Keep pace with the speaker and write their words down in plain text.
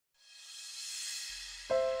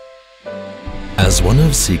As one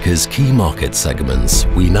of Sika's key market segments,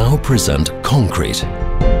 we now present concrete.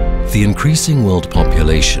 The increasing world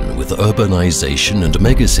population with urbanization and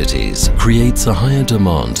megacities creates a higher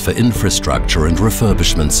demand for infrastructure and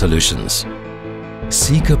refurbishment solutions.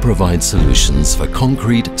 Sika provides solutions for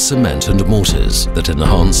concrete, cement and mortars that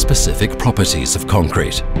enhance specific properties of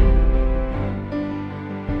concrete.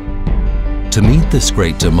 To meet this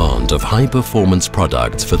great demand of high-performance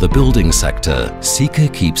products for the building sector, Sika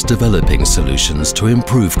keeps developing solutions to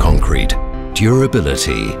improve concrete,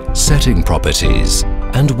 durability, setting properties,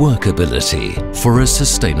 and workability for a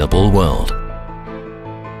sustainable world.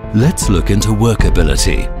 Let's look into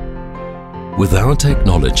workability. With our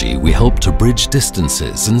technology, we help to bridge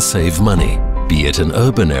distances and save money, be it in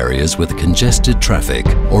urban areas with congested traffic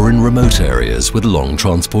or in remote areas with long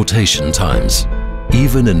transportation times,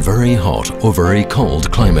 even in very hot or very cold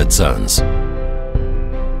climate zones.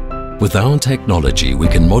 With our technology, we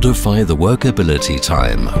can modify the workability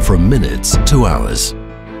time from minutes to hours.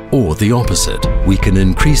 Or the opposite, we can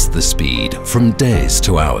increase the speed from days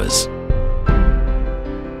to hours.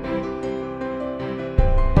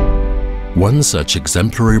 One such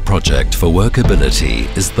exemplary project for workability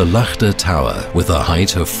is the Lachte Tower with a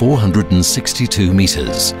height of 462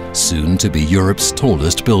 meters, soon to be Europe's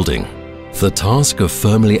tallest building. The task of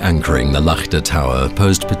firmly anchoring the Lachte Tower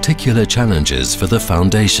posed particular challenges for the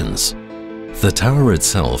foundations. The tower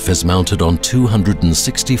itself is mounted on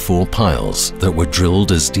 264 piles that were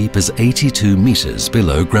drilled as deep as 82 meters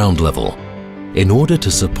below ground level. In order to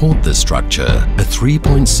support this structure, a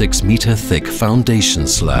 3.6 meter thick foundation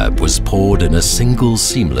slab was poured in a single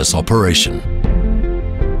seamless operation.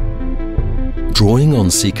 Drawing on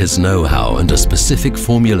Sika's know-how and a specific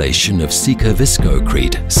formulation of Sika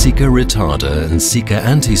Viscocrete, Sika Retarder and Sika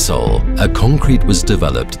Antisol, a concrete was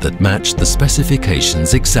developed that matched the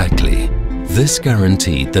specifications exactly. This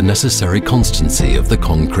guaranteed the necessary constancy of the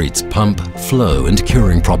concrete's pump, flow and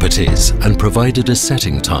curing properties and provided a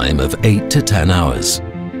setting time of 8 to 10 hours.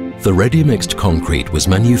 The ready-mixed concrete was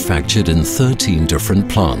manufactured in 13 different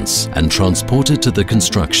plants and transported to the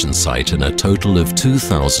construction site in a total of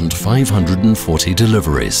 2,540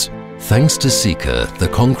 deliveries. Thanks to Sika, the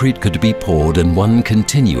concrete could be poured in one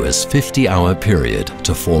continuous 50-hour period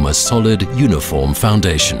to form a solid, uniform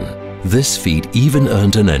foundation. This feat even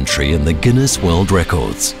earned an entry in the Guinness World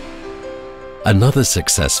Records. Another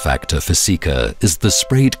success factor for Sika is the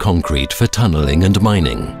sprayed concrete for tunneling and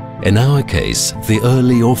mining. In our case, the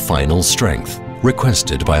early or final strength,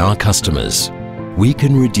 requested by our customers. We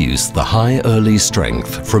can reduce the high early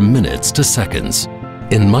strength from minutes to seconds.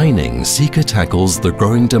 In mining, Sika tackles the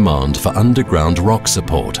growing demand for underground rock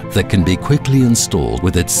support that can be quickly installed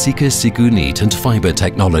with its Sika Sigunite and fiber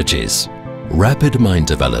technologies. Rapid mine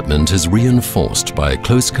development is reinforced by a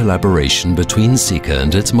close collaboration between Sika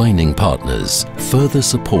and its mining partners, further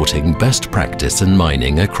supporting best practice in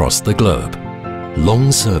mining across the globe.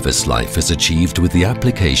 Long service life is achieved with the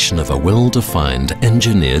application of a well-defined,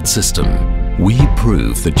 engineered system. We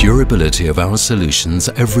prove the durability of our solutions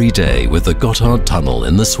every day with the Gotthard Tunnel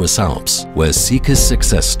in the Swiss Alps, where Sika's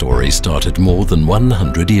success story started more than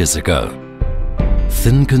 100 years ago.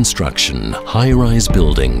 Thin construction, high-rise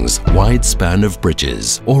buildings, wide span of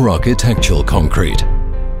bridges, or architectural concrete.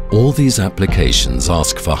 All these applications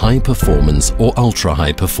ask for high-performance or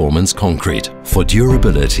ultra-high-performance concrete for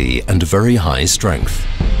durability and very high strength.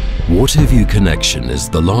 Waterview Connection is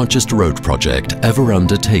the largest road project ever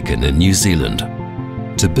undertaken in New Zealand.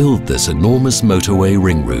 To build this enormous motorway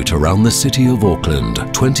ring route around the city of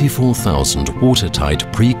Auckland, 24,000 watertight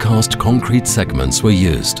precast concrete segments were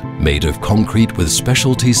used, made of concrete with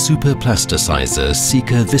specialty superplasticizer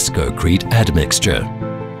Sika Viscocrete admixture.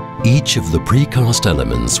 Each of the precast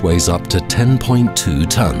elements weighs up to 10.2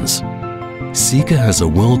 tons. Sika has a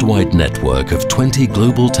worldwide network of 20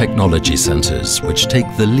 global technology centers which take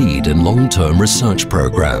the lead in long-term research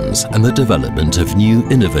programs and the development of new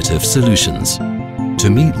innovative solutions.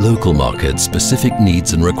 To meet local market-specific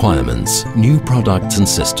needs and requirements, new products and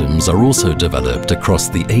systems are also developed across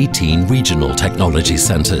the 18 regional technology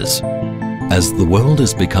centers. As the world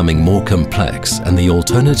is becoming more complex and the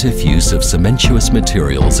alternative use of cementitious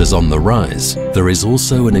materials is on the rise, there is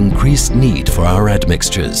also an increased need for our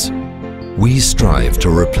admixtures. We strive to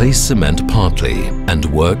replace cement partly and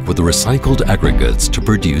work with recycled aggregates to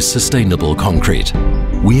produce sustainable concrete.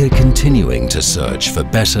 We are continuing to search for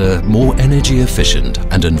better, more energy efficient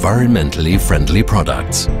and environmentally friendly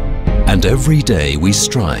products. And every day we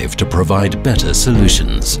strive to provide better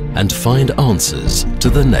solutions and find answers to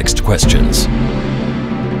the next questions.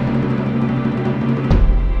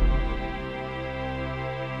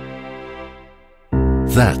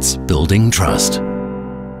 That's building trust.